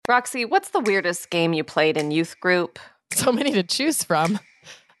Roxy, what's the weirdest game you played in youth group? So many to choose from.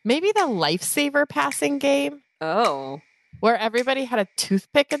 Maybe the lifesaver passing game. Oh. Where everybody had a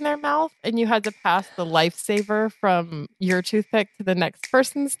toothpick in their mouth and you had to pass the lifesaver from your toothpick to the next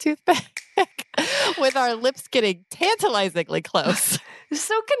person's toothpick with our lips getting tantalizingly close. It's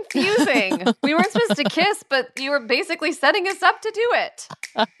so confusing. We weren't supposed to kiss, but you were basically setting us up to do it.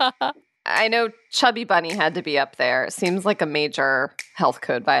 I know Chubby Bunny had to be up there. It seems like a major health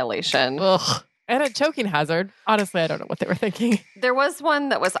code violation. Ugh. And a choking hazard. Honestly, I don't know what they were thinking. There was one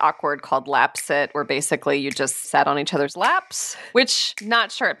that was awkward called Lap Sit, where basically you just sat on each other's laps, which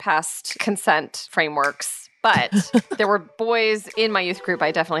not sure it passed consent frameworks. But there were boys in my youth group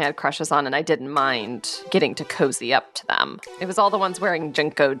I definitely had crushes on, and I didn't mind getting to cozy up to them. It was all the ones wearing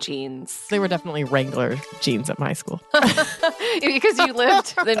Jinko jeans. They were definitely Wrangler jeans at my school. Because you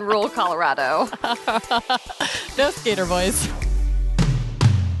lived in rural Colorado. No skater boys.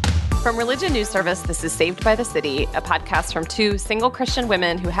 From Religion News Service, this is Saved by the City, a podcast from two single Christian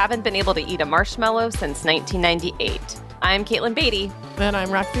women who haven't been able to eat a marshmallow since 1998. I'm Caitlin Beatty. And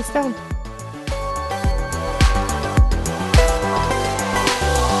I'm Roxy Stone.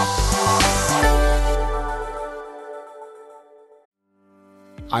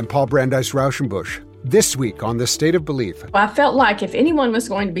 I'm Paul Brandeis Rauschenbusch. This week on The State of Belief. I felt like if anyone was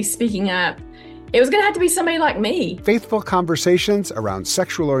going to be speaking up, it was going to have to be somebody like me. Faithful conversations around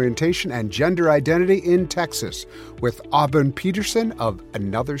sexual orientation and gender identity in Texas with Auburn Peterson of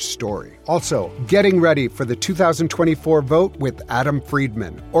Another Story. Also, getting ready for the 2024 vote with Adam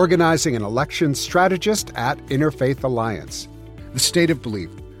Friedman, organizing an election strategist at Interfaith Alliance. The State of Belief,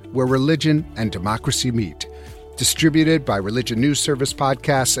 where religion and democracy meet. Distributed by Religion News Service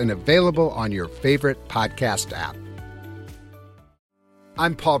Podcasts and available on your favorite podcast app.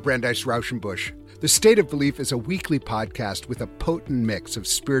 I'm Paul Brandeis Rauschenbusch. The State of Belief is a weekly podcast with a potent mix of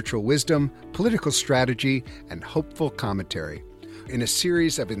spiritual wisdom, political strategy, and hopeful commentary. In a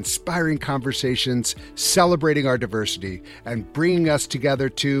series of inspiring conversations celebrating our diversity and bringing us together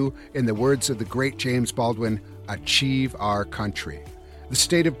to, in the words of the great James Baldwin, achieve our country. The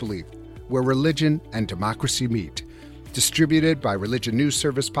State of Belief, where religion and democracy meet. Distributed by Religion News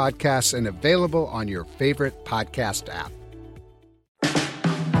Service Podcasts and available on your favorite podcast app.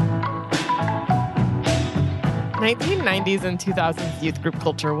 1990s and 2000s youth group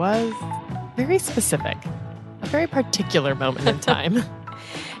culture was very specific, a very particular moment in time.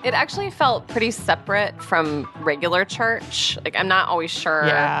 It actually felt pretty separate from regular church. Like, I'm not always sure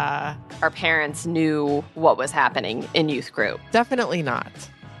our parents knew what was happening in youth group. Definitely not.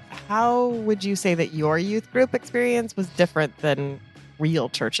 How would you say that your youth group experience was different than real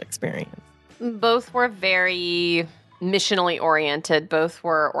church experience? Both were very missionally oriented. Both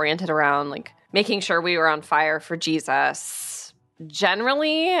were oriented around, like, making sure we were on fire for Jesus.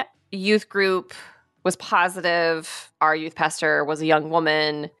 Generally, youth group was positive. Our youth pastor was a young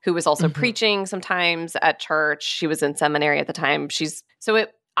woman who was also preaching sometimes at church. She was in seminary at the time.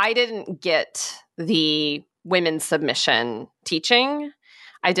 I didn't get the women's submission teaching.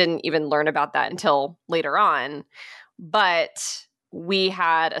 I didn't even learn about that until later on. But we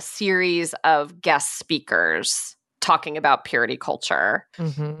had a series of guest speakers talking about purity culture.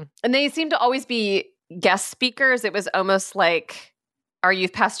 Mm-hmm. And they seemed to always be guest speakers. It was almost like our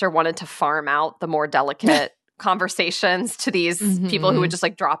youth pastor wanted to farm out the more delicate conversations to these people who would just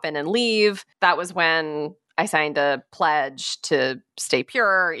like drop in and leave. That was when I signed a pledge to stay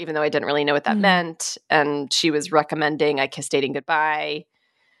pure, even though I didn't really know what that meant. And she was recommending I kiss dating goodbye.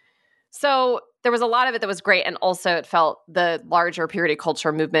 So there was a lot of it that was great. And also it felt the larger purity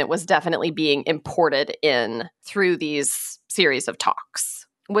culture movement was definitely being imported in through these series of talks.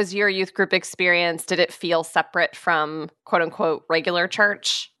 Was your youth group experience, did it feel separate from quote unquote regular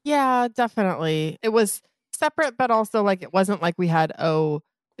church? Yeah, definitely. It was separate, but also like it wasn't like we had,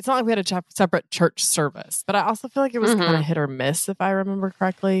 it's not like we had a separate church service. But I also feel like it was kind of hit or miss, if I remember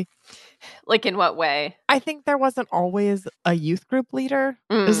correctly. Like in what way? I think there wasn't always a youth group leader.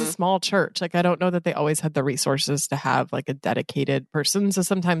 It was a small church. Like, I don't know that they always had the resources to have like a dedicated person. So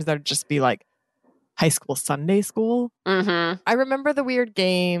sometimes there'd just be like high school Sunday school. I remember the weird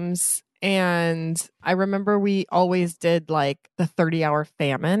games. And I remember we always did like the 30-hour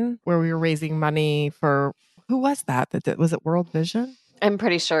famine where we were raising money for, who was that? Was it World Vision? I'm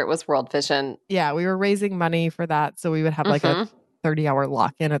pretty sure it was World Vision. Yeah, we were raising money for that. So we would have like a 30-hour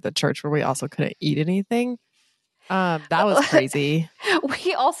lock-in at the church where we also couldn't eat anything. That was crazy.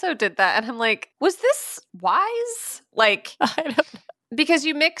 We also did that. And I'm like, was this wise? Like, I don't know. Because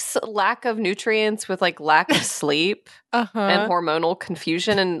you mix lack of nutrients with like lack of sleep and hormonal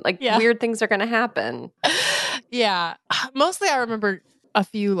confusion and like weird things are going to happen. Yeah. Mostly I remember a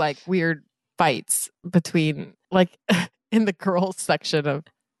few like weird fights between like in the girls section of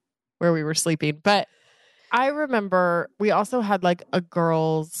where we were sleeping. But I remember we also had like a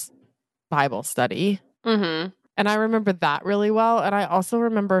girls' Bible study. Mm-hmm. And I remember that really well. And I also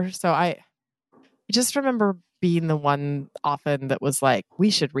remember, I just remember being the one often that was like,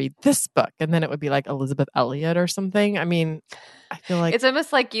 we should read this book. And then it would be like Elizabeth Elliot or something. I mean, I feel like it's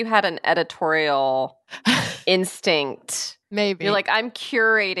almost like you had an editorial instinct. Maybe. You're like, I'm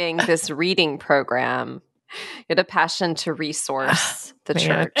curating this reading program. You had a passion to resource the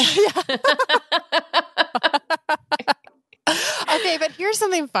church. Okay, but here's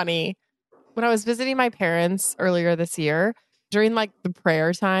something funny. When I was visiting my parents earlier this year, during like the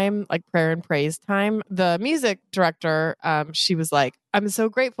prayer time, like prayer and praise time, the music director, she was like, I'm so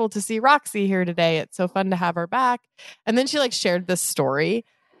grateful to see Roxy here today. It's so fun to have her back. And then she like shared this story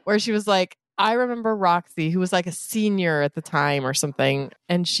where she was like, I remember Roxy, who was like a senior at the time or something,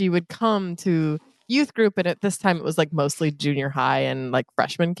 and she would come to youth group, and at this time it was like mostly junior high and like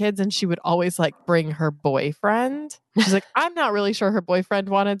freshman kids, and she would always like bring her boyfriend. She's like, I'm not really sure her boyfriend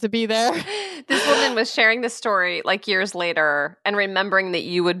wanted to be there. This woman was sharing this story like years later and remembering that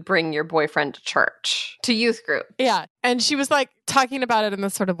you would bring your boyfriend to church, to youth group. Yeah. And she was like talking about it in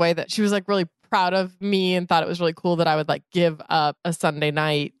this sort of way that she was like really proud of me and thought it was really cool that I would like give up a Sunday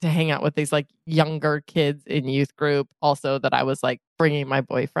night to hang out with these like younger kids in youth group. Also that I was like bringing my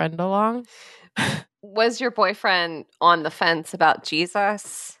boyfriend along. Was your boyfriend on the fence about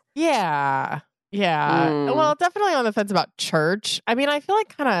Jesus? Yeah. Well, definitely on the fence about church. I mean, I feel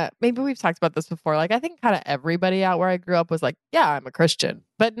like kind of, maybe we've talked about this before. Like, I think kind of everybody out where I grew up was like, yeah, I'm a Christian,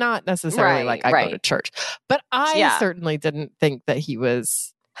 but not necessarily like I go to church. But I certainly didn't think that he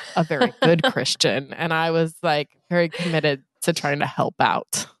was a very good Christian. And I was like very committed to trying to help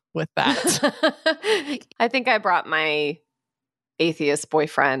out with that. I think I brought my atheist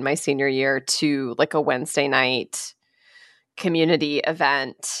boyfriend my senior year to like a Wednesday night community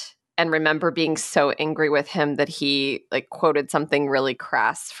event and remember being so angry with him that he like quoted something really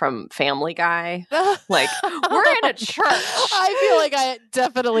crass from Family Guy. Like, we're in a church. I feel like I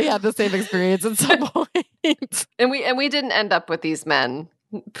definitely had the same experience at some point. And we didn't end up with these men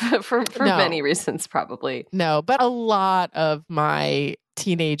for many reasons, probably. No, but a lot of my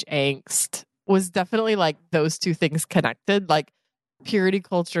teenage angst was definitely like those two things connected, like purity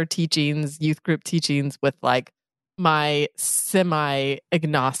culture teachings, youth group teachings with like my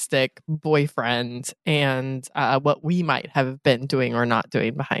semi-agnostic boyfriend and what we might have been doing or not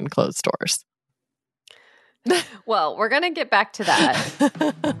doing behind closed doors. Well, we're going to get back to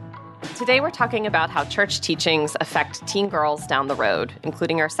that. Today, we're talking about how church teachings affect teen girls down the road,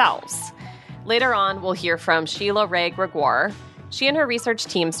 including ourselves. Later on, we'll hear from Sheila, Wray, Gregoire. She and her research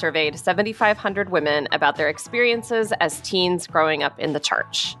team surveyed 7,500 women about their experiences as teens growing up in the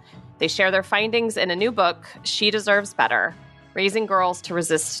church. They share their findings in a new book, She Deserves Better, Raising Girls to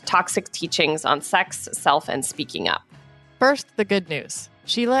Resist Toxic Teachings on Sex, Self, and Speaking Up. First, the good news.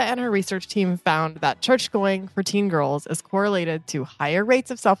 Sheila and her research team found that church-going for teen girls is correlated to higher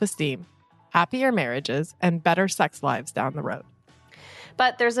rates of self-esteem, happier marriages, and better sex lives down the road.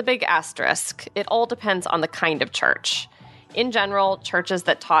 But there's a big asterisk. It all depends on the kind of church. In general, churches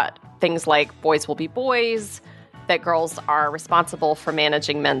that taught things like boys will be boys, that girls are responsible for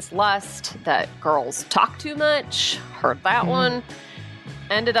managing men's lust, that girls talk too much, heard that one,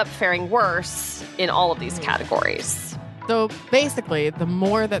 ended up faring worse in all of these categories. So basically, the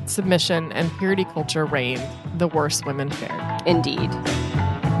more that submission and purity culture reigned, the worse women fared. Indeed.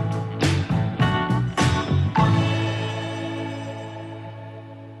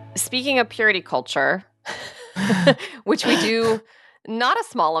 Speaking of purity culture, which we do not a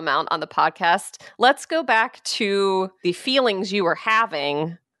small amount on the podcast, let's go back to the feelings you were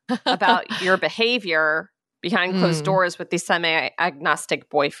having about your behavior behind closed doors with the semi-agnostic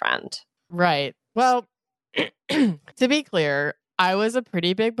boyfriend. Right. Well, to be clear, I was a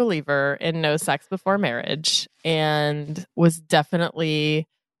pretty big believer in no sex before marriage and was definitely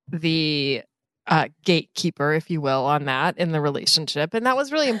the gatekeeper, if you will, on that in the relationship. And that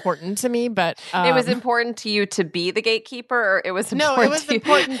was really important to me. But it was important to you to be the gatekeeper, or it was important? No, it was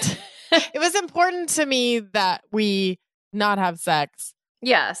important. It was important to me that we not have sex.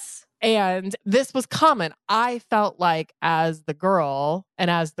 Yes. And this was common. I felt like as the girl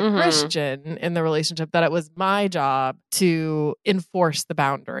and as the Christian in the relationship that it was my job to enforce the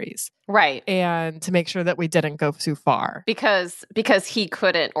boundaries. Right. And to make sure that we didn't go too far. Because he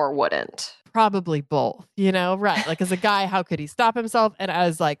couldn't or wouldn't. Probably both, right. Like as a guy, how could he stop himself? And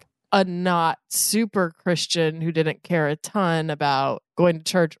as like a not super Christian who didn't care a ton about going to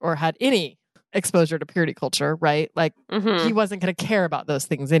church or had any exposure to purity culture, right? Like he wasn't going to care about those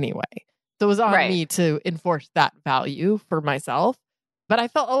things anyway. So it was on me to enforce that value for myself. But I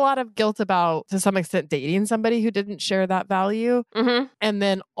felt a lot of guilt about, to some extent, dating somebody who didn't share that value. And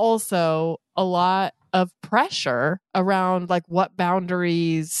then also a lot of pressure around like what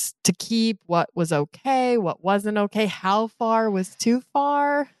boundaries to keep, what was okay, what wasn't okay, how far was too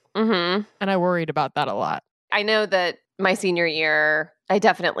far. And I worried about that a lot. I know that my senior year, I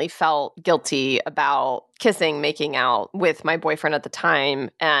definitely felt guilty about kissing, making out with my boyfriend at the time,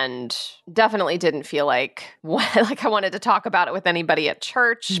 and definitely didn't feel like I wanted to talk about it with anybody at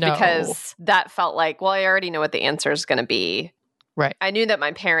church because that felt like, well, I already know what the answer is going to be. Right. I knew that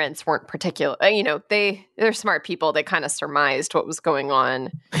my parents weren't particular, they're smart people. They kind of surmised what was going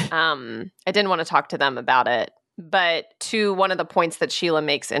on. I didn't want to talk to them about it. But to one of the points that Sheila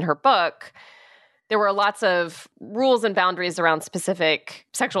makes in her book, there were lots of rules and boundaries around specific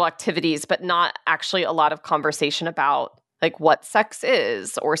sexual activities, but not actually a lot of conversation about like what sex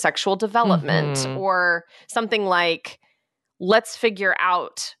is or sexual development or something like, let's figure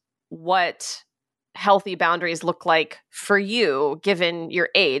out what healthy boundaries look like for you given your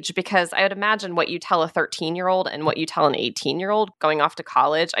age. Because I would imagine what you tell a 13-year-old and what you tell an 18-year-old going off to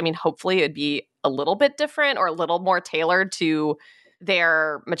college, I mean, hopefully it'd be a little bit different or a little more tailored to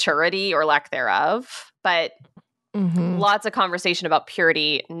their maturity or lack thereof, but lots of conversation about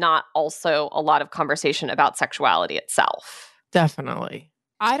purity, not also a lot of conversation about sexuality itself. Definitely.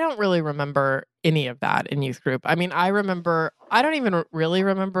 I don't really remember any of that in youth group. I mean, I don't even really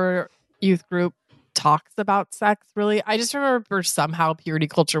remember youth group talks about sex, really. I just remember somehow purity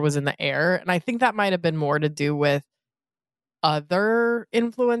culture was in the air. And I think that might have been more to do with other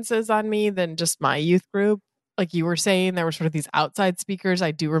influences on me than just my youth group. Like you were saying, there were sort of these outside speakers.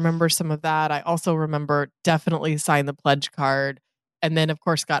 I do remember some of that. I also remember definitely signed the pledge card. And then, of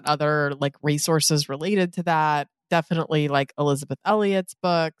course, got other like resources related to that. Definitely like Elizabeth Elliot's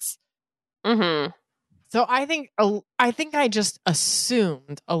books. So I think I just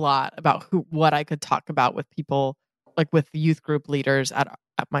assumed a lot about what I could talk about with people, like with youth group leaders at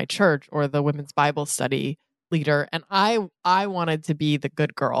my church or the women's Bible study leader. And I wanted to be the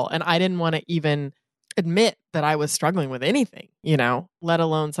good girl. And I didn't want to even admit that I was struggling with anything, let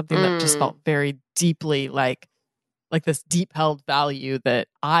alone something that just felt very deeply like this deep held value that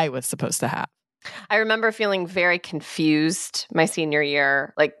I was supposed to have. I remember feeling very confused my senior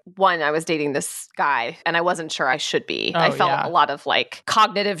year. Like, one, I was dating this guy and I wasn't sure I should be. I felt a lot of like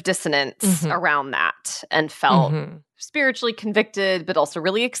cognitive dissonance around that and felt spiritually convicted, but also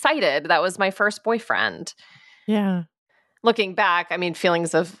really excited. That was my first boyfriend. Yeah. Looking back, I mean,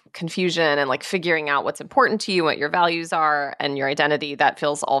 feelings of confusion and like figuring out what's important to you, what your values are, and your identity, that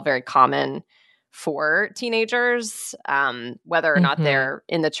feels all very common for teenagers, whether or not they're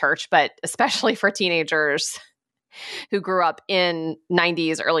in the church, but especially for teenagers who grew up in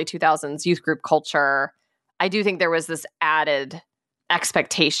 90s, early 2000s youth group culture. I do think there was this added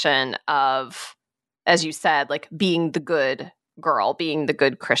expectation of, as you said, like being the good girl, being the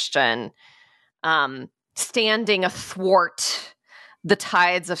good Christian, standing athwart the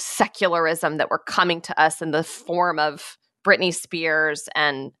tides of secularism that were coming to us in the form of Britney Spears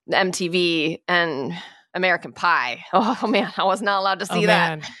and MTV and American Pie. Oh man, I was not allowed to see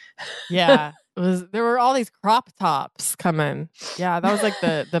that. Yeah, there were all these crop tops coming. Yeah, that was like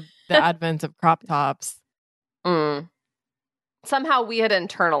the advent of crop tops. Somehow we had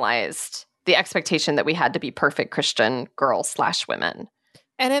internalized the expectation that we had to be perfect Christian girls/women.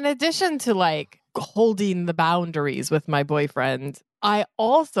 And in addition to like holding the boundaries with my boyfriend, I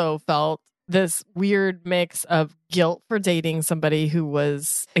also felt this weird mix of guilt for dating somebody who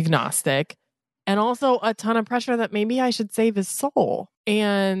was agnostic and also a ton of pressure that maybe I should save his soul.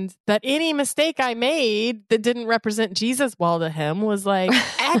 And that any mistake I made that didn't represent Jesus well to him was like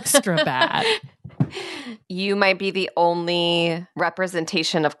extra bad. You might be the only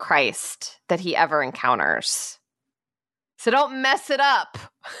representation of Christ that he ever encounters. So don't mess it up.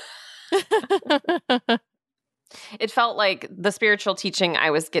 It felt like the spiritual teaching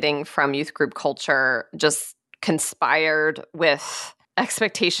I was getting from youth group culture just conspired with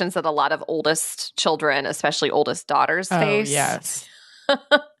expectations that a lot of oldest children, especially oldest daughters, face. Oh, yes.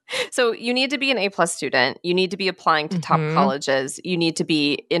 So you need to be an A+ student. You need to be applying to top colleges. You need to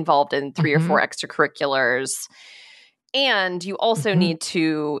be involved in 3 or 4 extracurriculars. And you also need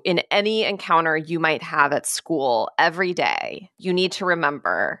to, in any encounter you might have at school every day, you need to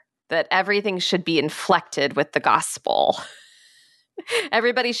remember that everything should be inflected with the gospel.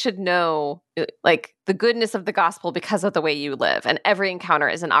 Everybody should know like the goodness of the gospel because of the way you live. And every encounter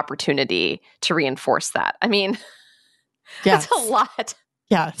is an opportunity to reinforce that. I mean, yes. That's a lot.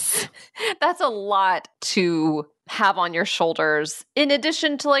 Yes. That's a lot to have on your shoulders, in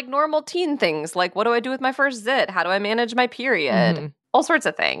addition to like normal teen things, like what do I do with my first zit? How do I manage my period? Mm-hmm. All sorts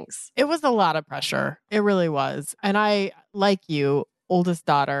of things. It was a lot of pressure. It really was. And I, like you, oldest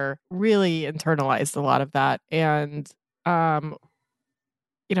daughter, really internalized a lot of that. And,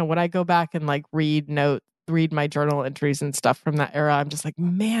 when I go back and like read my journal entries and stuff from that era, I'm just like,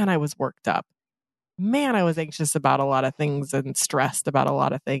 man, I was worked up. Man, I was anxious about a lot of things and stressed about a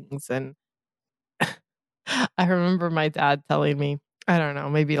lot of things. And I remember my dad telling me, I don't know,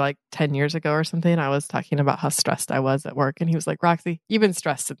 maybe like 10 years ago or something, I was talking about how stressed I was at work. And he was like, Roxy, you've been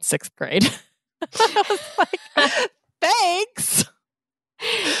stressed since 6th grade. I was like, thanks.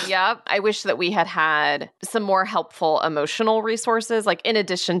 Yeah, I wish that we had some more helpful emotional resources, like in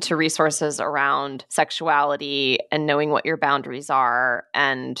addition to resources around sexuality and knowing what your boundaries are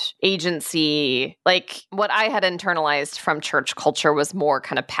and agency. Like what I had internalized from church culture was more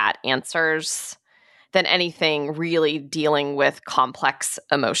kind of pat answers than anything really dealing with complex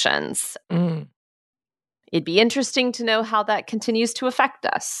emotions. It'd be interesting to know how that continues to affect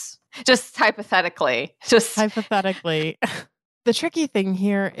us. Just hypothetically. The tricky thing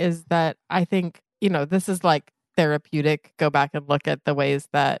here is that I think, this is like therapeutic. Go back and look at the ways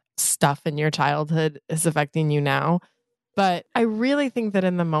that stuff in your childhood is affecting you now. But I really think that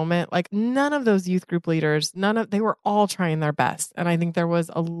in the moment, like none of those youth group leaders, they were all trying their best. And I think there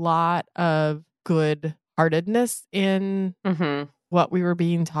was a lot of good-heartedness in what we were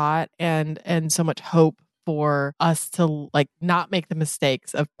being taught and so much hope for us to like not make the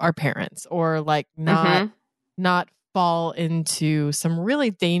mistakes of our parents or like not fall into some really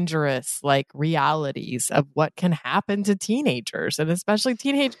dangerous like realities of what can happen to teenagers and especially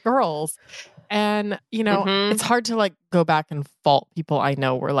teenage girls. And, it's hard to like go back and fault people I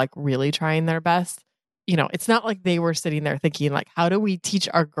know were like really trying their best. It's not like they were sitting there thinking like, how do we teach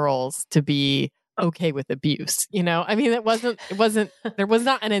our girls to be okay with abuse? I mean, there was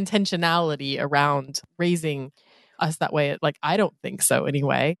not an intentionality around raising us that way. Like, I don't think so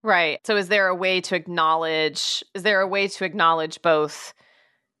anyway. Right. So is there a way to acknowledge both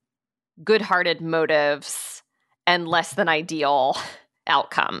good-hearted motives and less than ideal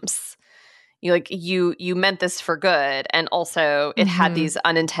outcomes? You meant this for good, and also it had these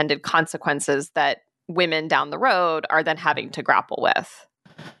unintended consequences that women down the road are then having to grapple with.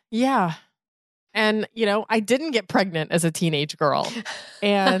 Yeah. And, I didn't get pregnant as a teenage girl.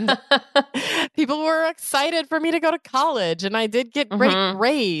 And people were excited for me to go to college. And I did get great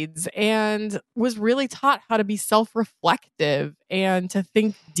grades and was really taught how to be self-reflective and to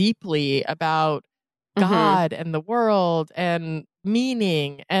think deeply about God and the world and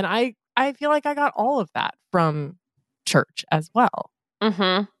meaning. And I feel like I got all of that from church as well.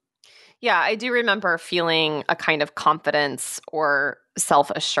 Yeah, I do remember feeling a kind of confidence or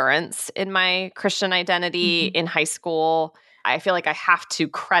self-assurance in my Christian identity in high school. I feel like I have to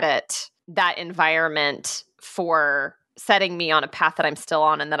credit that environment for setting me on a path that I'm still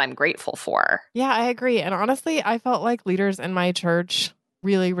on and that I'm grateful for. Yeah, I agree. And honestly, I felt like leaders in my church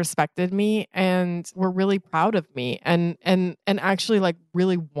really respected me and were really proud of me and actually like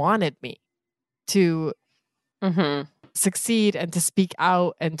really wanted me to succeed and to speak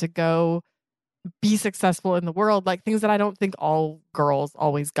out and to go be successful in the world, like things that I don't think all girls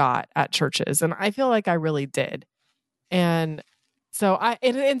always got at churches. And I feel like I really did. And so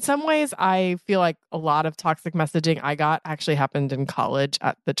in some ways, I feel like a lot of toxic messaging I got actually happened in college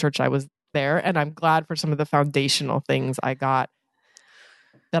at the church I was there. And I'm glad for some of the foundational things I got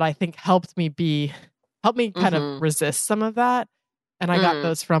that I think helped me kind of resist some of that. And I got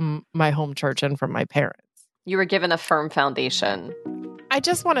those from my home church and from my parents. You were given a firm foundation. I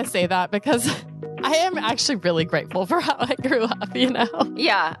just want to say that because I am actually really grateful for how I grew up,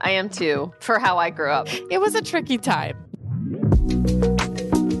 Yeah, I am too, for how I grew up. It was a tricky time.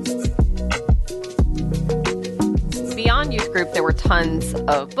 Beyond youth group, there were tons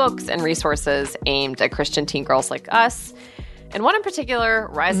of books and resources aimed at Christian teen girls like us. And one in particular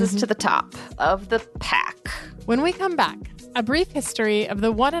rises to the top of the pack. When we come back, a brief history of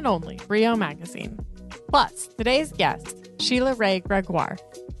the one and only Brio magazine. Plus, today's guest, Sheila Wray Gregoire,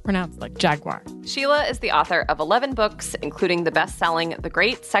 pronounced like Jaguar. Sheila is the author of 11 books, including the best-selling The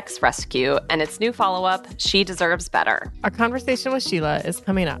Great Sex Rescue and its new follow-up, She Deserves Better. Our conversation with Sheila is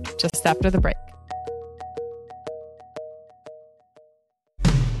coming up just after the break.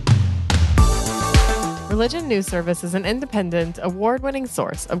 Religion News Service is an independent, award-winning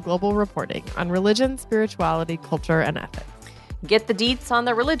source of global reporting on religion, spirituality, culture, and ethics. Get the deets on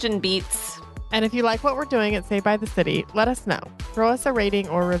the religion beats. And if you like what we're doing at Saved by the City, let us know. Throw us a rating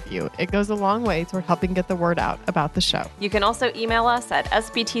or review. It goes a long way toward helping get the word out about the show. You can also email us at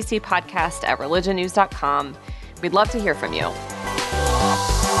sbtcpodcast@religionnews.com. We'd love to hear from you.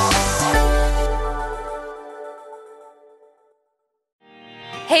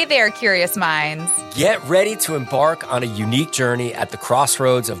 Hey there, curious minds. Get ready to embark on a unique journey at the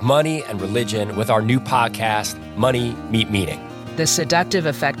crossroads of money and religion with our new podcast, Money Meet Meaning. The seductive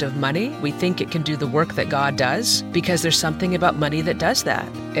effect of money, we think it can do the work that God does because there's something about money that does that.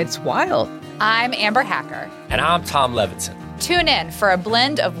 It's wild. I'm Amber Hacker. And I'm Tom Levinson. Tune in for a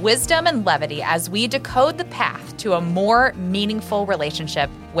blend of wisdom and levity as we decode the path to a more meaningful relationship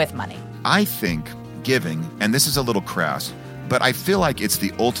with money. I think giving, and this is a little crass, but I feel like it's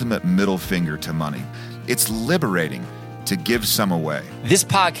the ultimate middle finger to money. It's liberating to give some away. This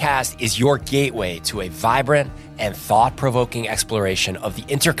podcast is your gateway to a vibrant and thought-provoking exploration of the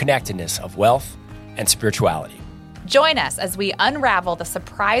interconnectedness of wealth and spirituality. Join us as we unravel the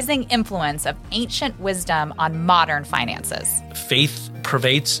surprising influence of ancient wisdom on modern finances. Faith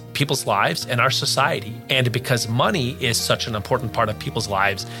pervades people's lives and our society. And because money is such an important part of people's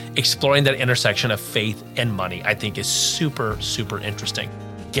lives, exploring that intersection of faith and money, I think, is super, super interesting.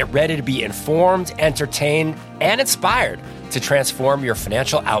 Get ready to be informed, entertained, and inspired to transform your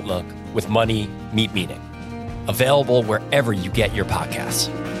financial outlook with Money Meet Meaning. Available wherever you get your podcasts.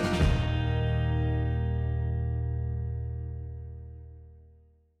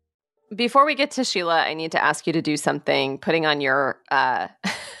 Before we get to Sheila, I need to ask you to do something, putting on your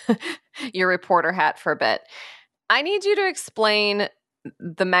your reporter hat for a bit. I need you to explain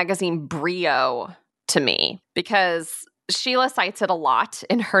the magazine Brio to me, because Sheila cites it a lot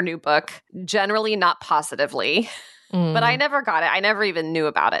in her new book, generally not positively, but I never got it. I never even knew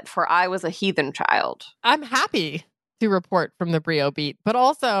about it, for I was a heathen child. I'm happy to report from the Brio beat, but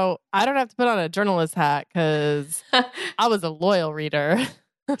also I don't have to put on a journalist hat because I was a loyal reader.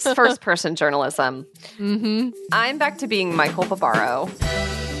 It's first-person journalism. I'm back to being Michael Barbaro.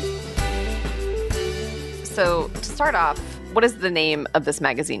 So to start off, what does the name of this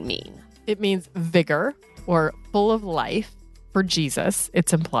magazine mean? It means vigor or full of life for Jesus,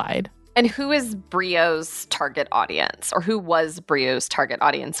 it's implied. And who is Brio's target audience, or who was Brio's target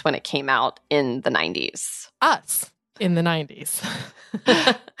audience when it came out in the 90s? Us in the 90s.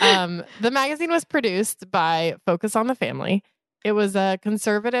 The magazine was produced by Focus on the Family. It was a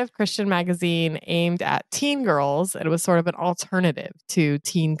conservative Christian magazine aimed at teen girls, and it was sort of an alternative to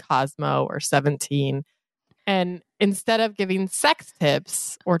Teen Cosmo or 17. And instead of giving sex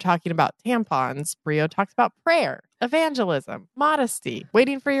tips or talking about tampons, Brio talks about prayer, evangelism, modesty,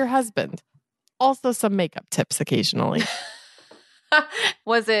 waiting for your husband. Also some makeup tips occasionally.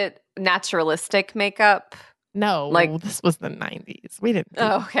 Was it naturalistic makeup? No, this was the 90s. We didn't.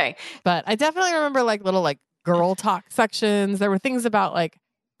 Oh, okay. But I definitely remember little girl talk sections. There were things about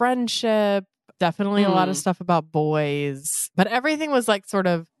friendship, definitely a lot of stuff about boys, but everything was sort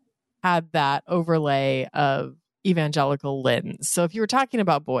of had that overlay of evangelical lens. So if you were talking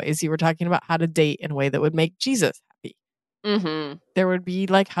about boys, you were talking about how to date in a way that would make Jesus happy. There would be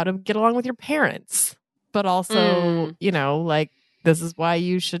how to get along with your parents, but also, this is why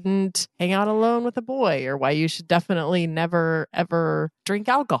you shouldn't hang out alone with a boy, or why you should definitely never, ever drink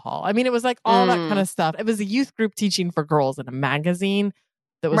alcohol. I mean, it was all that kind of stuff. It was a youth group teaching for girls in a magazine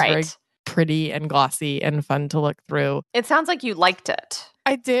that was very pretty and glossy and fun to look through. It sounds like you liked it.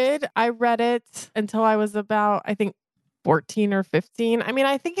 I did. I read it until I was about, I think, 14 or 15. I mean,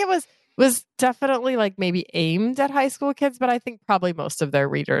 I think it was definitely maybe aimed at high school kids, but I think probably most of their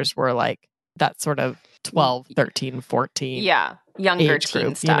readers were that sort of 12, 13, 14. Yeah. Younger age teen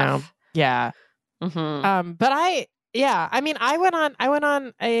group, stuff. Yeah. But I went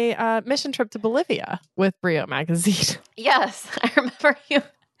on a mission trip to Bolivia with Brio magazine. Yes. I remember you.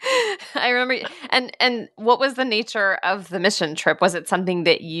 And what was the nature of the mission trip? Was it something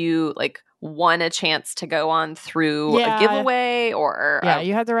that you won a chance to go on through a giveaway, or? Yeah,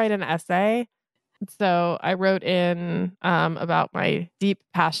 you had to write an essay. So I wrote in about my deep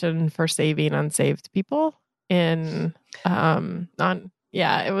passion for saving unsaved people it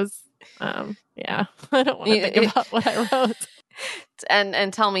was I don't want to think about what I wrote.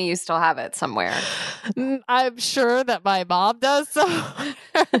 And tell me you still have it somewhere. I'm sure that my mom does. So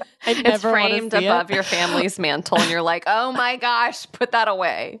it's framed above your family's mantle, and you're like, oh my gosh, put that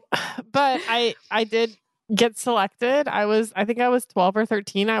away. But I did get selected. I think I was 12 or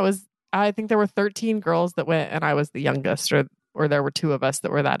 13. I think there were 13 girls that went, and I was the youngest, or there were two of us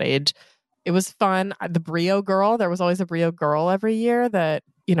that were that age. It was fun. The Brio girl, there was always a Brio girl every year that,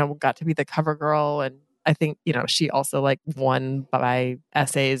 got to be the cover girl and I think, she also like won by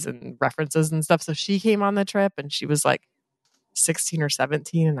essays and references and stuff. So she came on the trip and she was like 16 or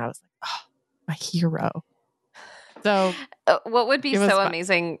 17. And I was like, oh, my hero. So what would be so fun.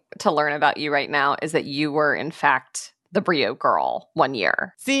 amazing to learn about you right now is that you were, in fact, the Brio girl one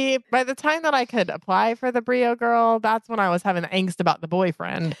year. See, by the time that I could apply for the Brio girl, that's when I was having angst about the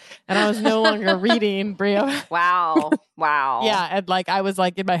boyfriend. And I was no longer reading Brio. Wow. Yeah. And like, I was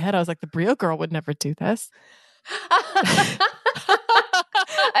like, in my head, I was like, the Brio girl would never do this.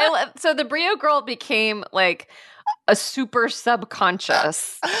 So the Brio girl became like a super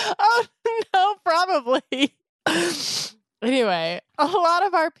subconscious. Oh, no, probably. Anyway, a lot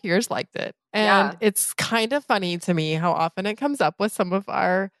of our peers liked it. And it's kind of funny to me how often it comes up with some of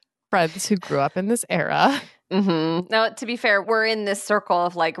our friends who grew up in this era. Mm-hmm. Now, to be fair, we're in this circle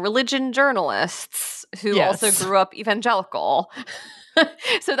of like religion journalists who also grew up evangelical.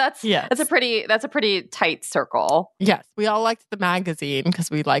 So that's a pretty tight circle. Yes, we all liked the magazine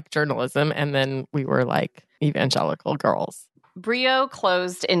because we liked journalism, and then we were like evangelical girls. Brio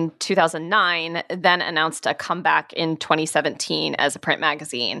closed in 2009, then announced a comeback in 2017 as a print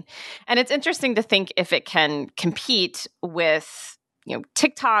magazine. And it's interesting to think if it can compete with,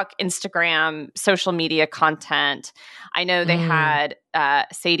 TikTok, Instagram, social media content. I know they had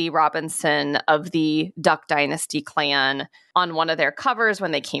Sadie Robinson of the Duck Dynasty clan on one of their covers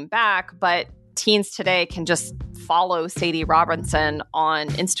when they came back, but teens today can just follow Sadie Robinson on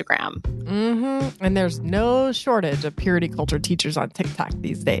Instagram. Mm-hmm. And there's no shortage of purity culture teachers on TikTok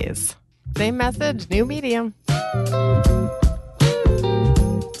these days. Same message, new medium.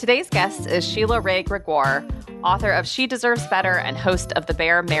 Today's guest is Sheila Wray Gregoire, author of She Deserves Better and host of the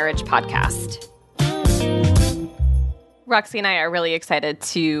Bare Marriage podcast. Roxy and I are really excited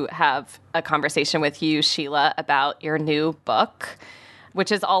to have a conversation with you, Sheila, about your new book,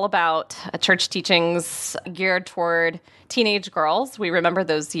 which is all about church teachings geared toward teenage girls. We remember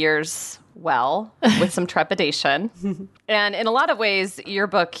those years well, with some trepidation. And in a lot of ways, your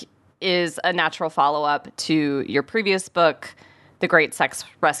book is a natural follow-up to your previous book, The Great Sex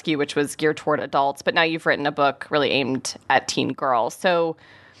Rescue, which was geared toward adults. But now you've written a book really aimed at teen girls. So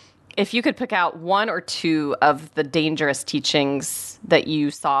if you could pick out one or two of the dangerous teachings that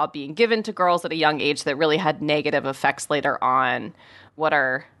you saw being given to girls at a young age that really had negative effects later on, what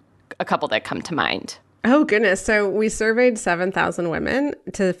are a couple that come to mind? Oh, goodness. So we surveyed 7,000 women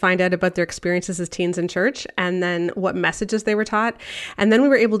to find out about their experiences as teens in church and then what messages they were taught. And then we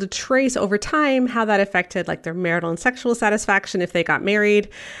were able to trace over time how that affected like their marital and sexual satisfaction if they got married,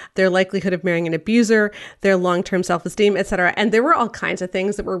 their likelihood of marrying an abuser, their long-term self-esteem, etc. And there were all kinds of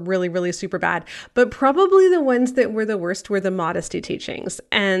things that were really, really super bad. But probably the ones that were the worst were the modesty teachings.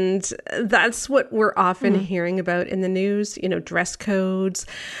 And that's what we're often hearing about in the news, dress codes,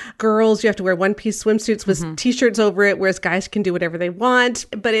 girls, you have to wear one-piece swimsuits with t-shirts over it, whereas guys can do whatever they want.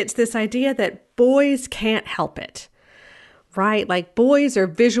 But it's this idea that boys can't help it, right? Like boys are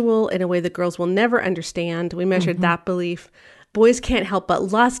visual in a way that girls will never understand. We measured that belief. Boys can't help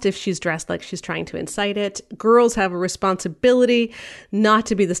but lust if she's dressed like she's trying to incite it. Girls have a responsibility not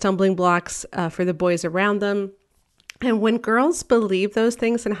to be the stumbling blocks for the boys around them. And when girls believe those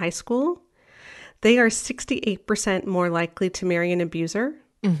things in high school, they are 68% more likely to marry an abuser.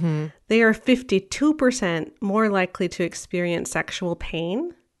 They are 52% more likely to experience sexual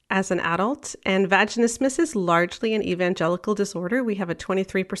pain as an adult. And vaginismus is largely an evangelical disorder. We have a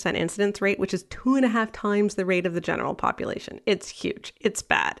 23% incidence rate, which is 2.5 times the rate of the general population. It's huge. It's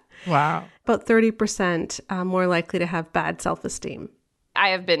bad. Wow. About 30% more likely to have bad self-esteem. I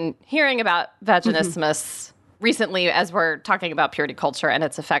have been hearing about vaginismus recently as we're talking about purity culture and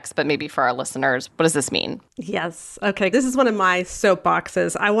its effects, but maybe for our listeners, what does this mean? Yes. Okay. This is one of my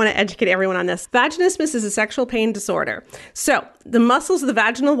soapboxes. I want to educate everyone on this. Vaginismus is a sexual pain disorder. So the muscles of the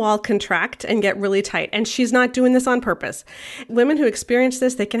vaginal wall contract and get really tight. And she's not doing this on purpose. Women who experience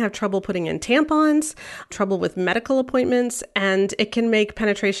this, they can have trouble putting in tampons, trouble with medical appointments, and it can make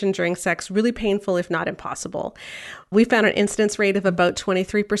penetration during sex really painful, if not impossible. We found an incidence rate of about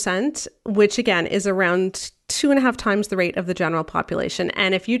 23%, which again is around 2.5 times the rate of the general population.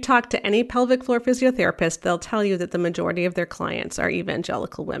 And if you talk to any pelvic floor physiotherapist, they'll tell you that the majority of their clients are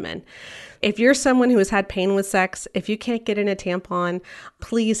evangelical women. If you're someone who has had pain with sex, if you can't get in a tampon,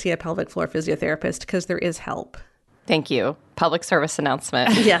 please see a pelvic floor physiotherapist because there is help. Thank you. Public service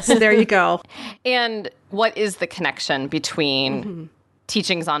announcement. Yes, there you go. And what is the connection between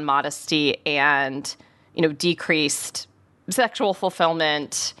teachings on modesty and, decreased sexual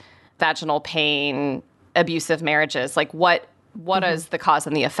fulfillment, vaginal pain, abusive marriages? Like what is the cause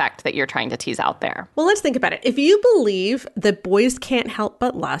and the effect that you're trying to tease out there? Well, let's think about it. If you believe that boys can't help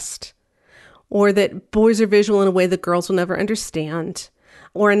but lust, or that boys are visual in a way that girls will never understand.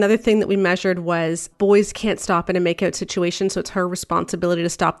 Or another thing that we measured was boys can't stop in a makeout situation, so it's her responsibility to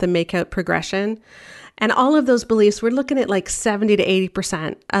stop the makeout progression. And all of those beliefs, we're looking at like 70 to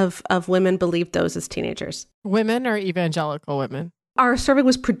 80% of women believed those as teenagers. Women or evangelical women? Our survey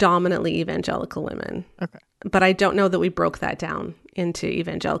was predominantly evangelical women. Okay. But I don't know that we broke that down into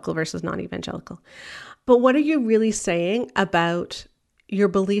evangelical versus non-evangelical. But what are you really saying about your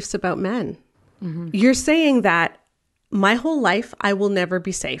beliefs about men? Mm-hmm. You're saying that my whole life, I will never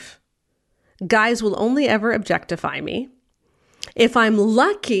be safe. Guys will only ever objectify me. If I'm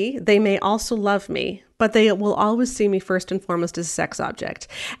lucky, they may also love me, but they will always see me first and foremost as a sex object.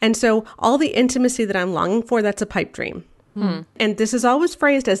 And so all the intimacy that I'm longing for, that's a pipe dream. And this is always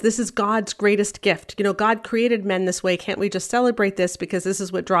phrased as, this is God's greatest gift. You know, God created men this way. Can't we just celebrate this because this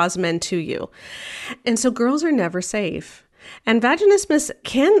is what draws men to you? And so girls are never safe. And vaginismus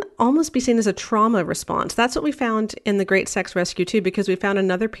can almost be seen as a trauma response. That's what we found in the Great Sex Rescue too, because we found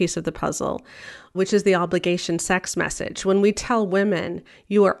another piece of the puzzle, which is the obligation sex message. When we tell women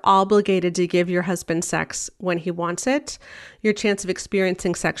you are obligated to give your husband sex when he wants it, your chance of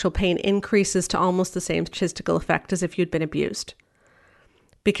experiencing sexual pain increases to almost the same statistical effect as if you'd been abused.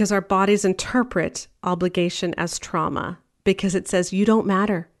 Because our bodies interpret obligation as trauma, because it says you don't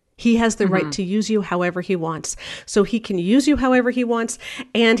matter. He has the right to use you however he wants. So he can use you however he wants,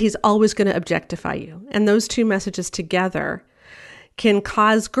 and he's always going to objectify you. And those two messages together can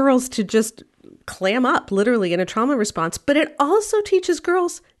cause girls to just clam up, literally, in a trauma response. But it also teaches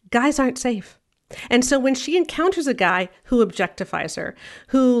girls, guys aren't safe. And so when she encounters a guy who objectifies her,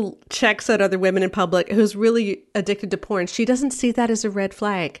 who checks out other women in public, who's really addicted to porn, she doesn't see that as a red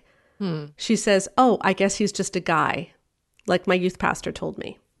flag. She says, oh, I guess he's just a guy, like my youth pastor told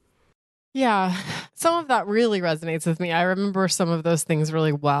me. Yeah, some of that really resonates with me. I remember some of those things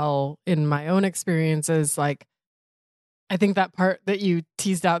really well in my own experiences. Like, I think that part that you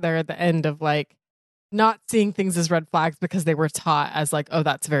teased out there at the end of like not seeing things as red flags because they were taught as like, oh,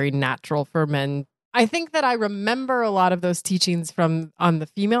 that's very natural for men. I think that I remember a lot of those teachings from on the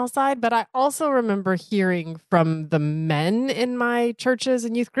female side, but I also remember hearing from the men in my churches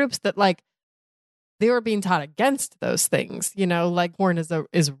and youth groups that like, they were being taught against those things, you know, like porn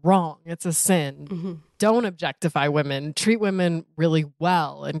is wrong. It's a sin. Don't objectify women. Treat women really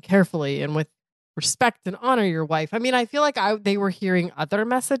well and carefully and with respect and honor your wife. I mean, I feel like they were hearing other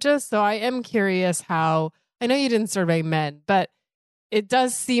messages. So I am curious how, I know you didn't survey men, but it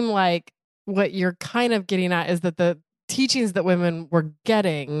does seem like what you're kind of getting at is that the teachings that women were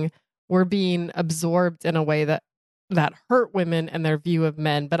getting were being absorbed in a way that hurt women and their view of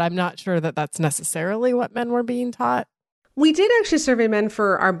men, but I'm not sure that that's necessarily what men were being taught. We did actually survey men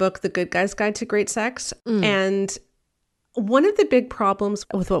for our book, The Good Guy's Guide to Great Sex. And one of the big problems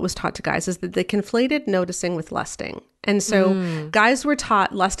with what was taught to guys is that they conflated noticing with lusting. And so guys were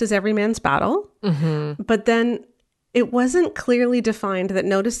taught lust is every man's battle, but then it wasn't clearly defined that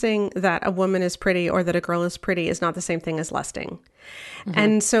noticing that a woman is pretty or that a girl is pretty is not the same thing as lusting.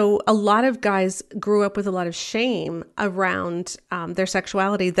 And so a lot of guys grew up with a lot of shame around their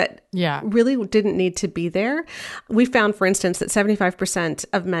sexuality that really didn't need to be there. We found, for instance, that 75%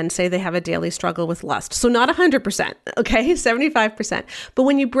 of men say they have a daily struggle with lust. So not 100%, okay? 75%. But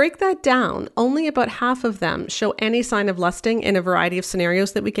when you break that down, only about half of them show any sign of lusting in a variety of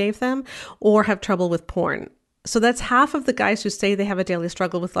scenarios that we gave them or have trouble with porn. So that's half of the guys who say they have a daily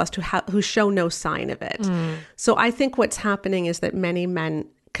struggle with lust who show no sign of it. So I think what's happening is that many men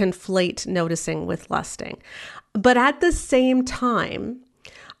conflate noticing with lusting. But at the same time,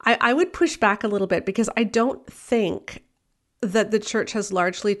 I would push back a little bit because I don't think that the church has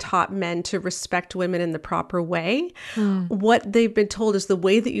largely taught men to respect women in the proper way. What they've been told is the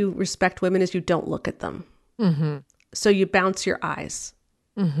way that you respect women is you don't look at them. So you bounce your eyes.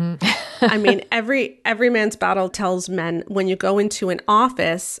 I mean, every man's battle tells men when you go into an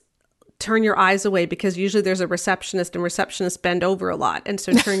office, turn your eyes away because usually there's a receptionist and receptionists bend over a lot. And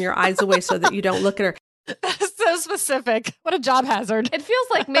so turn your eyes away so that you don't look at her. So specific. What a job hazard. It feels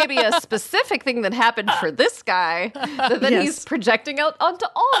like maybe a specific thing that happened for this guy that then he's projecting out onto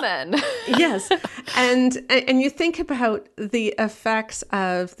all men. Yes. And you think about the effects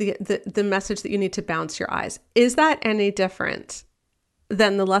of the message that you need to bounce your eyes. Is that any different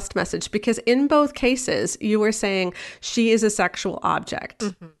than the lust message? Because in both cases, you were saying she is a sexual object.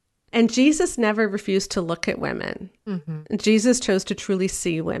 And Jesus never refused to look at women. Jesus chose to truly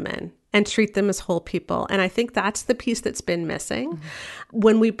see women and treat them as whole people. And I think that's the piece that's been missing.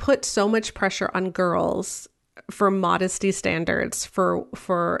 When we put so much pressure on girls for modesty standards,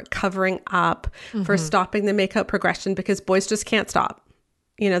 for covering up, for stopping the makeup progression, because boys just can't stop.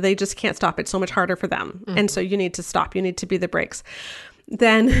 They just can't stop. It's so much harder for them. And so you need to stop. You need to be the brakes.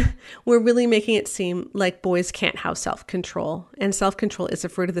 Then we're really making it seem like boys can't have self-control, and self-control is a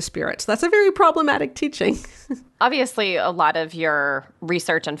fruit of the spirit. So that's a very problematic teaching. Obviously, a lot of your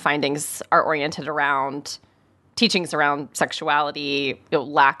research and findings are oriented around teachings around sexuality,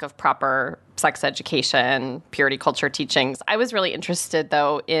 lack of proper sex education, purity culture teachings. I was really interested,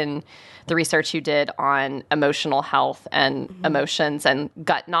 though, in the research you did on emotional health and emotions and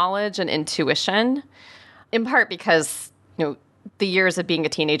gut knowledge and intuition, in part because, the years of being a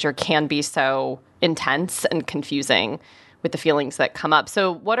teenager can be so intense and confusing with the feelings that come up.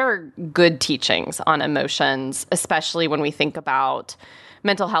 So what are good teachings on emotions, especially when we think about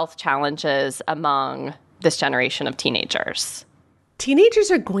mental health challenges among this generation of teenagers?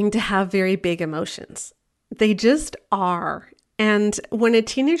 Teenagers are going to have very big emotions. They just are. And when a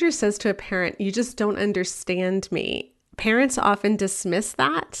teenager says to a parent, "You just don't understand me," parents often dismiss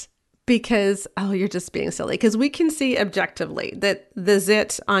that because, "Oh, you're just being silly." Because we can see objectively that the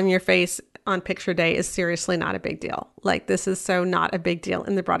zit on your face on picture day is seriously not a big deal. Like, this is so not a big deal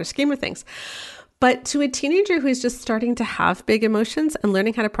in the broader scheme of things. But to a teenager who's just starting to have big emotions and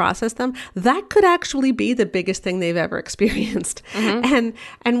learning how to process them, that could actually be the biggest thing they've ever experienced. And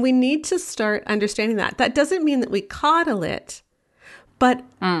we need to start understanding that. That doesn't mean that we coddle it, but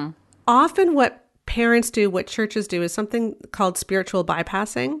often what parents do, what churches do, is something called spiritual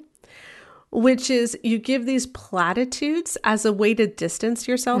bypassing, which is you give these platitudes as a way to distance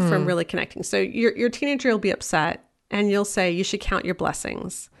yourself from really connecting. So your teenager will be upset and you'll say, "You should count your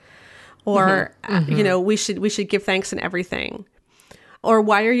blessings." Or, we should give thanks in everything. Or,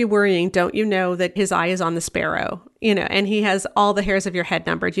 "Why are you worrying? Don't you know that his eye is on the sparrow? And he has all the hairs of your head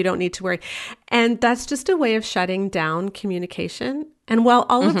numbered. You don't need to worry." And that's just a way of shutting down communication. And while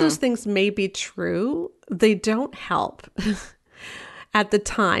all of those things may be true, they don't help at the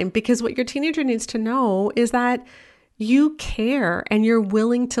time, because what your teenager needs to know is that you care and you're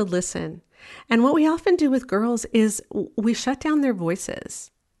willing to listen. And what we often do with girls is we shut down their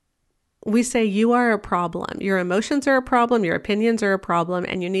voices. We say, "You are a problem. Your emotions are a problem. Your opinions are a problem.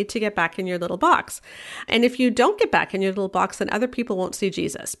 And you need to get back in your little box." And if you don't get back in your little box, then other people won't see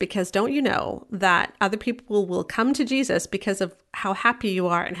Jesus. Because don't you know that other people will come to Jesus because of how happy you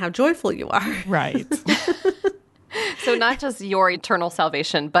are and how joyful you are? Right. So not just your eternal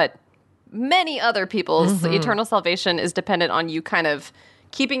salvation, but many other people's eternal salvation is dependent on you kind of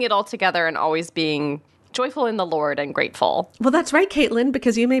keeping it all together and always being joyful in the Lord and grateful. Well, that's right, Caitlin,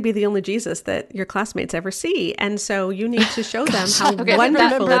 because you may be the only Jesus that your classmates ever see. And so you need to show them how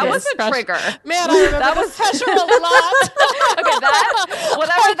wonderful that it was is. a trigger. Man, I remember that was pressure a lot. Okay,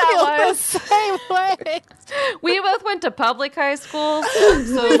 whatever that was. The same way. We both went to public high school,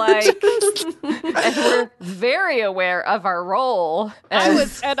 so and we're very aware of our role.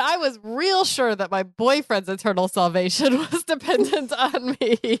 I was real sure that my boyfriend's eternal salvation was dependent on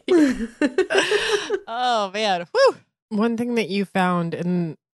me. Oh man. Whew. One thing that you found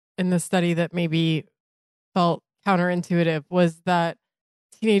in the study that maybe felt counterintuitive was that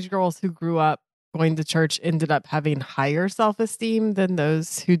teenage girls who grew up going to church ended up having higher self-esteem than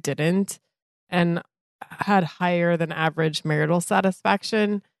those who didn't, and had higher than average marital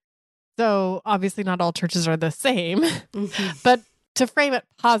satisfaction. So obviously not all churches are the same, but to frame it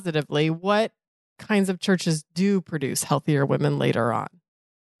positively, what kinds of churches do produce healthier women later on?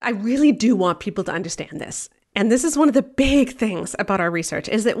 I really do want people to understand this. And this is one of the big things about our research,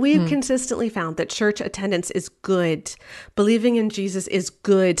 is that we've consistently found that church attendance is good. Believing in Jesus is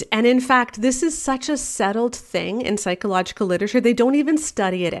good. And in fact, this is such a settled thing in psychological literature, they don't even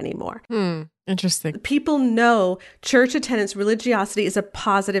study it anymore. Interesting. People know church attendance, religiosity is a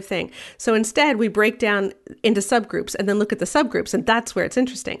positive thing. So instead, we break down into subgroups and then look at the subgroups, and that's where it's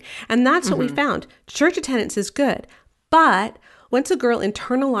interesting. And that's what we found. Church attendance is good. But once a girl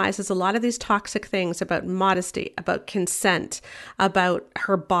internalizes a lot of these toxic things about modesty, about consent, about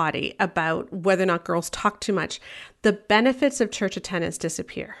her body, about whether or not girls talk too much, the benefits of church attendance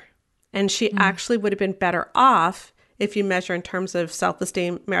disappear. And she actually would have been better off, if you measure in terms of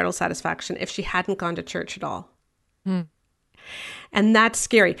self-esteem, marital satisfaction, if she hadn't gone to church at all. And that's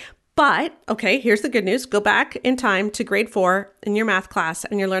scary. But, okay, here's the good news. Go back in time to grade 4 in your math class,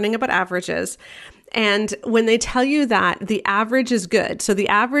 and you're learning about averages. And when they tell you that the average is good, so the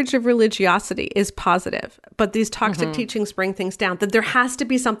average of religiosity is positive, but these toxic teachings bring things down, that there has to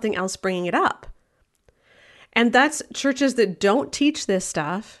be something else bringing it up. And that's churches that don't teach this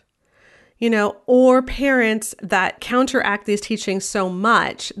stuff, or parents that counteract these teachings so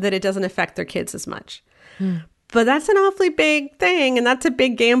much that it doesn't affect their kids as much. But that's an awfully big thing, and that's a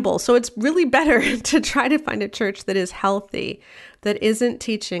big gamble. So it's really better to try to find a church that is healthy, that isn't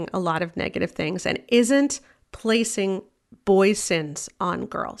teaching a lot of negative things, and isn't placing boys' sins on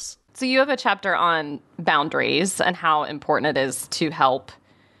girls. So you have a chapter on boundaries and how important it is to help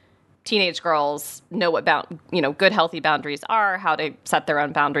teenage girls know what good, healthy boundaries are, how to set their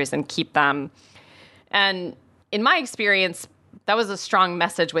own boundaries and keep them. And in my experience, that was a strong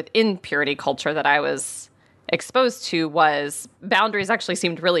message within purity culture that I was exposed to, was boundaries actually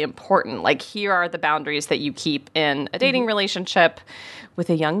seemed really important. Like, here are the boundaries that you keep in a dating relationship with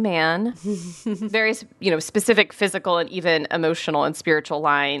a young man. Very, specific physical and even emotional and spiritual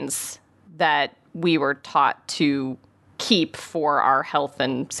lines that we were taught to keep for our health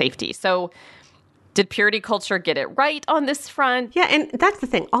and safety. So did purity culture get it right on this front? Yeah, and that's the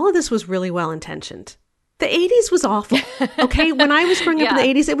thing. All of this was really well-intentioned. The 80s was awful, okay? When I was growing up in the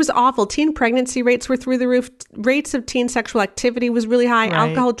 80s, it was awful. Teen pregnancy rates were through the roof. Rates of teen sexual activity was really high. Right.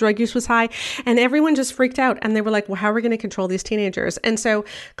 Alcohol, drug use was high. And everyone just freaked out. And they were like, well, how are we going to control these teenagers? And so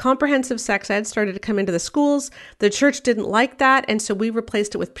comprehensive sex ed started to come into the schools. The church didn't like that. And so we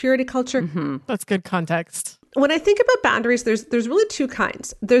replaced it with purity culture. Mm-hmm. That's good context. When I think about boundaries, there's really two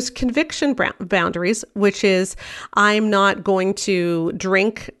kinds. There's conviction boundaries, which is I'm not going to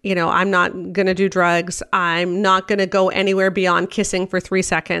drink, I'm not going to do drugs. I'm not going to go anywhere beyond kissing for 3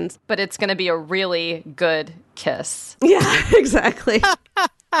 seconds. But it's going to be a really good kiss. Yeah, exactly.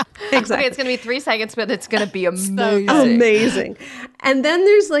 Exactly. Okay, it's going to be 3 seconds, but it's going to be amazing. Amazing. And then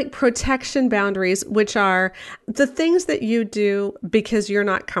there's like protection boundaries, which are the things that you do because you're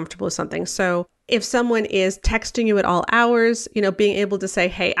not comfortable with something. So if someone is texting you at all hours, being able to say,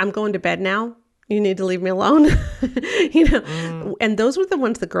 hey, I'm going to bed now. You need to leave me alone. And those were the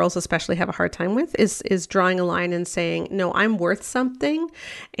ones that girls especially have a hard time with, is drawing a line and saying, no, I'm worth something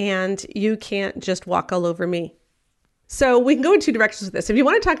and you can't just walk all over me. So we can go in two directions with this. If you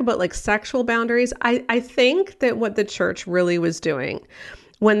want to talk about like sexual boundaries, I think that what the church really was doing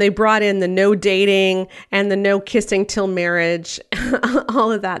when they brought in the no dating and the no kissing till marriage,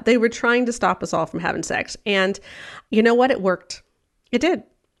 all of that, they were trying to stop us all from having sex. And you know what? It worked. It did.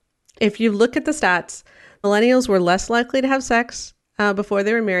 If you look at the stats, millennials were less likely to have sex before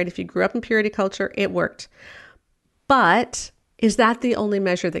they were married. If you grew up in purity culture, it worked. But is that the only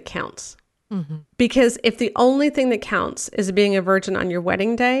measure that counts? Mm-hmm. Because if the only thing that counts is being a virgin on your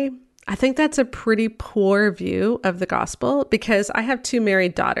wedding day, I think that's a pretty poor view of the gospel, because I have 2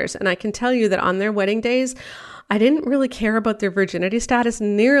 married daughters, and I can tell you that on their wedding days, I didn't really care about their virginity status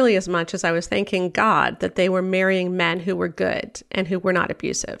nearly as much as I was thanking God that they were marrying men who were good and who were not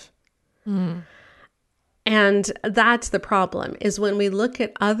abusive. Mm. And that's the problem, is when we look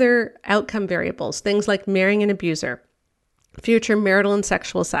at other outcome variables, things like marrying an abuser, future marital and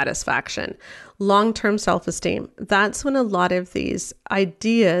sexual satisfaction, long-term self-esteem. That's when a lot of these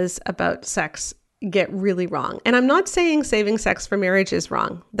ideas about sex get really wrong. And I'm not saying saving sex for marriage is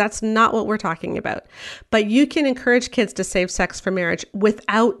wrong. That's not what we're talking about. But you can encourage kids to save sex for marriage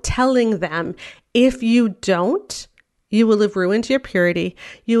without telling them, if you don't, you will have ruined your purity.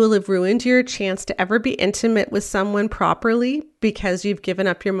 You will have ruined your chance to ever be intimate with someone properly because you've given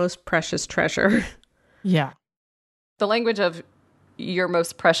up your most precious treasure. Yeah. The language of your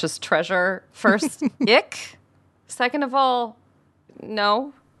most precious treasure. First, ick. Second of all,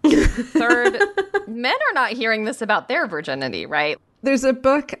 no. Third, men are not hearing this about their virginity, right? There's a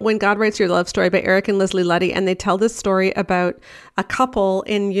book, When God Writes Your Love Story, by Eric and Leslie Luddy, and they tell this story about a couple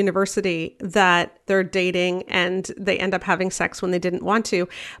in university that they're dating and they end up having sex when they didn't want to.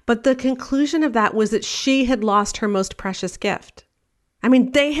 But the conclusion of that was that she had lost her most precious gift. I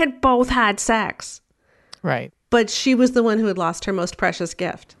mean, they had both had sex. Right. But she was the one who had lost her most precious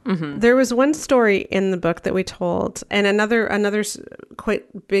gift. Mm-hmm. There was one story in the book that we told, and another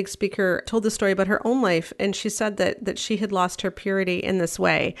quite big speaker told the story about her own life, and she said that she had lost her purity in this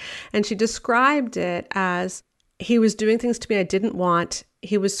way. And she described it as, he was doing things to me I didn't want.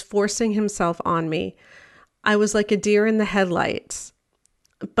 He was forcing himself on me. I was like a deer in the headlights,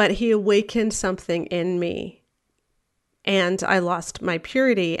 but he awakened something in me, and I lost my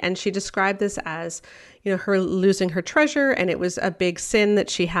purity. And she described this as, her losing her treasure, and it was a big sin that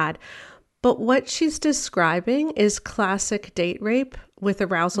she had. But what she's describing is classic date rape with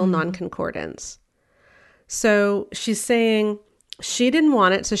arousal non-concordance. So she's saying she didn't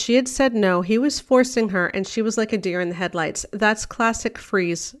want it, so she had said no. He was forcing her, and she was like a deer in the headlights. That's classic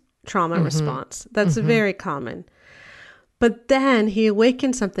freeze trauma response. That's very common. But then he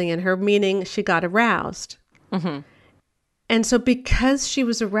awakened something in her, meaning she got aroused. Mm-hmm. And so because she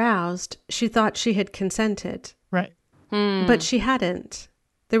was aroused, she thought she had consented. Right. But she hadn't.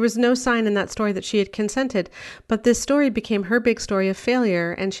 There was no sign in that story that she had consented, but this story became her big story of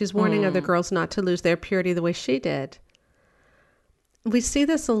failure, and she's warning other girls not to lose their purity the way she did. We see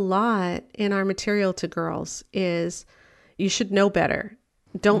this a lot in our material to girls is you should know better.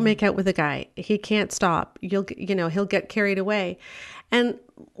 Don't make out with a guy. He can't stop. He'll get carried away. And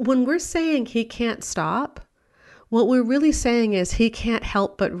when we're saying he can't stop, what we're really saying is he can't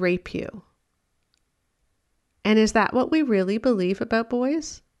help but rape you. And is that what we really believe about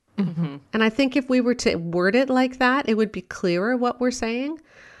boys? Mm-hmm. And I think if we were to word it like that, it would be clearer what we're saying.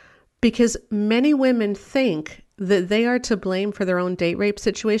 Because many women think that they are to blame for their own date rape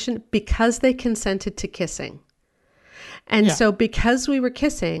situation because they consented to kissing. And so because we were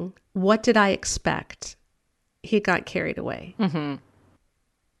kissing, what did I expect? He got carried away. Mm-hmm.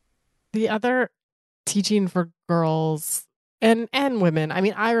 The other teaching for girls and women, I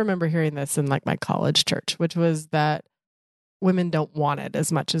mean, I remember hearing this in like my college church, which was that women don't want it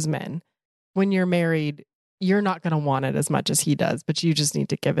as much as men. When you're married, you're not going to want it as much as he does, but you just need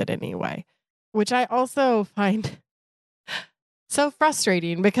to give it anyway, which I also find so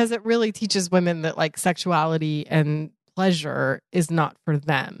frustrating because it really teaches women that like sexuality and pleasure is not for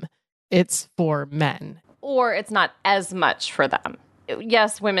them. It's for men. Or it's not as much for them.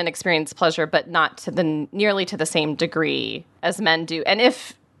 Yes, women experience pleasure, but not to nearly to the same degree as men do. And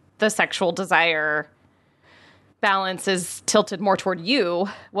if the sexual desire balance is tilted more toward you,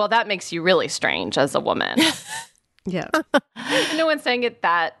 well, that makes you really strange as a woman. Yeah. No one's saying it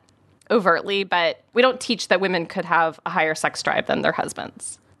that overtly, but we don't teach that women could have a higher sex drive than their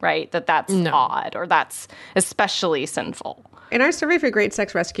husbands, right? That's odd or that's especially sinful. In our survey for Great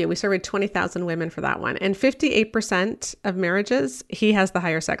Sex Rescue, we surveyed 20,000 women for that one. And 58% of marriages, he has the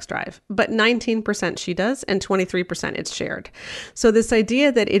higher sex drive. But 19% she does, and 23% it's shared. So this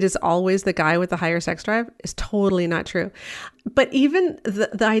idea that it is always the guy with the higher sex drive is totally not true. But even the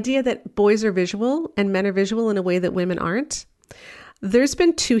idea that boys are visual and men are visual in a way that women aren't, there's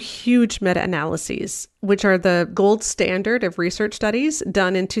been 2 huge meta-analyses, which are the gold standard of research studies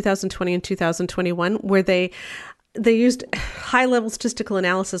done in 2020 and 2021, where they used high-level statistical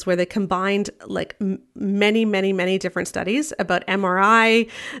analysis where they combined like many different studies about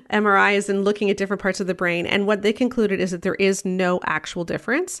MRIs and looking at different parts of the brain. And what they concluded is that there is no actual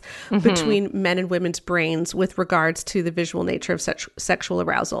difference between men and women's brains with regards to the visual nature of sexual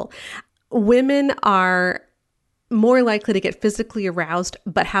arousal. Women are more likely to get physically aroused,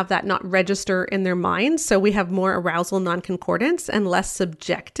 but have that not register in their minds. So we have more arousal non-concordance and less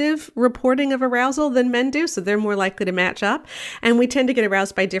subjective reporting of arousal than men do. So they're more likely to match up. And we tend to get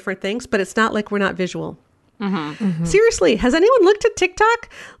aroused by different things, but it's not like we're not visual. Mm-hmm. Mm-hmm. Seriously, has anyone looked at TikTok?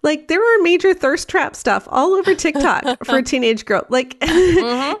 Like there are major thirst trap stuff all over TikTok for a teenage girl. Like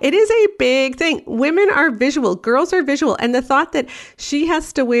it is a big thing. Women are visual. Girls are visual. And the thought that she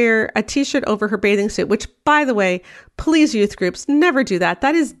has to wear a t-shirt over her bathing suit, which by the way, please youth groups, never do that.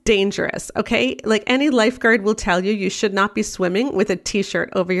 That is dangerous. Okay. Like any lifeguard will tell you, you should not be swimming with a t-shirt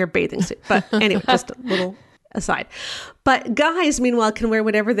over your bathing suit. But anyway, just a little aside. But guys, meanwhile, can wear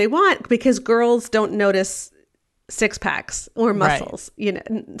whatever they want because girls don't notice six packs or muscles, right. You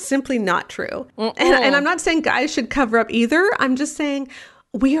know, simply not true. And I'm not saying guys should cover up either. I'm just saying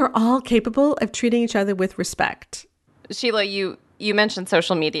we are all capable of treating each other with respect. Sheila, you mentioned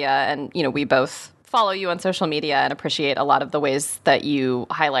social media and, you know, we both follow you on social media and appreciate a lot of the ways that you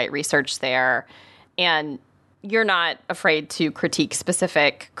highlight research there. And you're not afraid to critique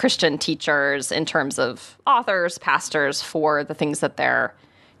specific Christian teachers in terms of authors, pastors for the things that they're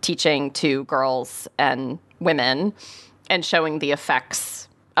teaching to girls and women and showing the effects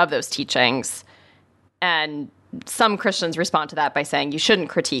of those teachings. And some Christians respond to that by saying you shouldn't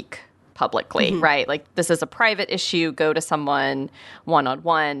critique publicly, right? Like this is a private issue, go to someone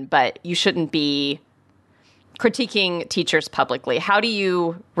one-on-one, but you shouldn't be critiquing teachers publicly. How do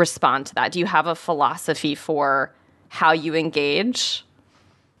you respond to that? Do you have a philosophy for how you engage?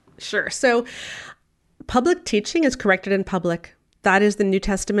 Sure. So public teaching is corrected in public. That is the New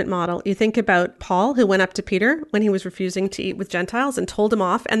Testament model. You think about Paul, who went up to Peter when he was refusing to eat with Gentiles and told him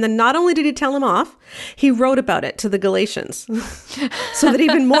off. And then not only did he tell him off, he wrote about it to the Galatians so that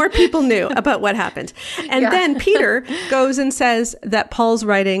even more people knew about what happened. And then Peter goes and says that Paul's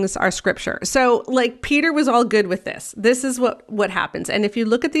writings are scripture. So like Peter was all good with this. This is what happens. And if you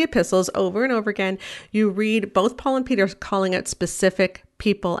look at the epistles over and over again, you read both Paul and Peter calling out specific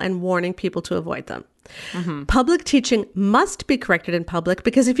people and warning people to avoid them. Public teaching must be corrected in public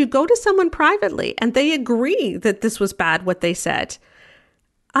because if you go to someone privately and they agree that this was bad, what they said,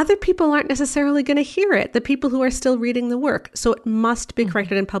 other people aren't necessarily going to hear it, the people who are still reading the work. So it must be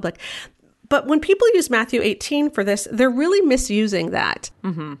corrected in public. But when people use Matthew 18 for this, they're really misusing that.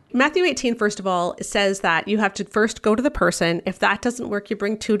 Mm-hmm. Matthew 18, first of all, says that you have to first go to the person. If that doesn't work, you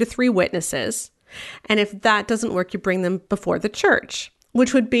bring 2 to 3 witnesses. And if that doesn't work, you bring them before the church,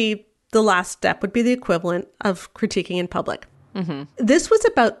 which would be the last step, would be the equivalent of critiquing in public. Mm-hmm. This was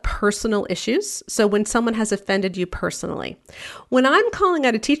about personal issues. So when someone has offended you personally, when I'm calling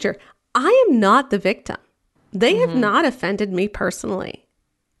out a teacher, I am not the victim. They have not offended me personally.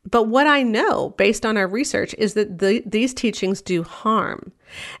 But what I know based on our research is that these teachings do harm.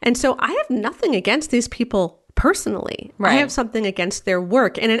 And so I have nothing against these people personally. Right. I have something against their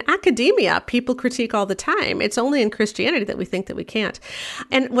work. And in academia, people critique all the time. It's only in Christianity that we think that we can't.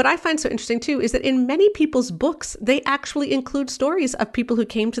 And what I find so interesting too is that in many people's books, they actually include stories of people who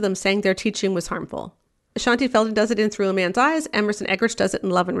came to them saying their teaching was harmful. Shanti Feldhahn does it in Through a Man's Eyes. Emerson Eggerichs does it in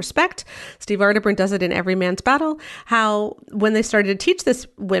Love and Respect. Steve Arterburn does it in Every Man's Battle. How when they started to teach this,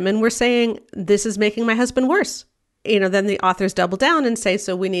 women were saying, this is making my husband worse. Then the authors double down and say,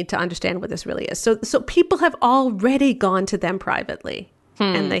 so we need to understand what this really is. So people have already gone to them privately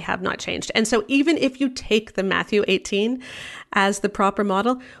and they have not changed. And so even if you take the Matthew 18 as the proper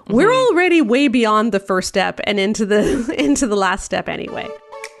model, we're already way beyond the first step and into the last step anyway.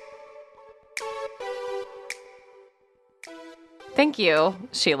 Thank you,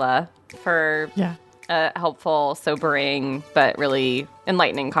 Sheila, for a helpful, sobering, but really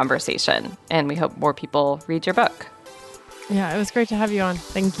enlightening conversation. And we hope more people read your book. Yeah, it was great to have you on.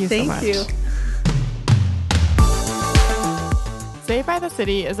 Thank you so much. Thank you. Saved by the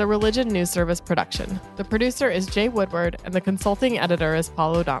City is a religion news service production. The producer is Jay Woodward, and the consulting editor is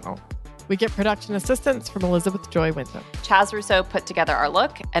Paul O'Donnell. We get production assistance from Elizabeth Joy Wyndham. Chaz Rousseau put together our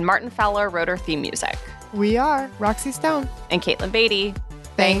look, and Martin Fowler wrote our theme music. We are Roxy Stone and Caitlin Beatty.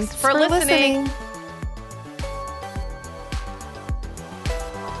 Thanks for listening.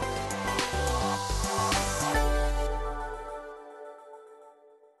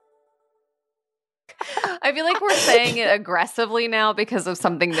 I feel like we're saying it aggressively now because of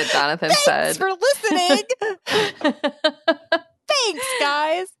something that Jonathan said. Thanks for listening. Thanks,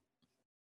 guys.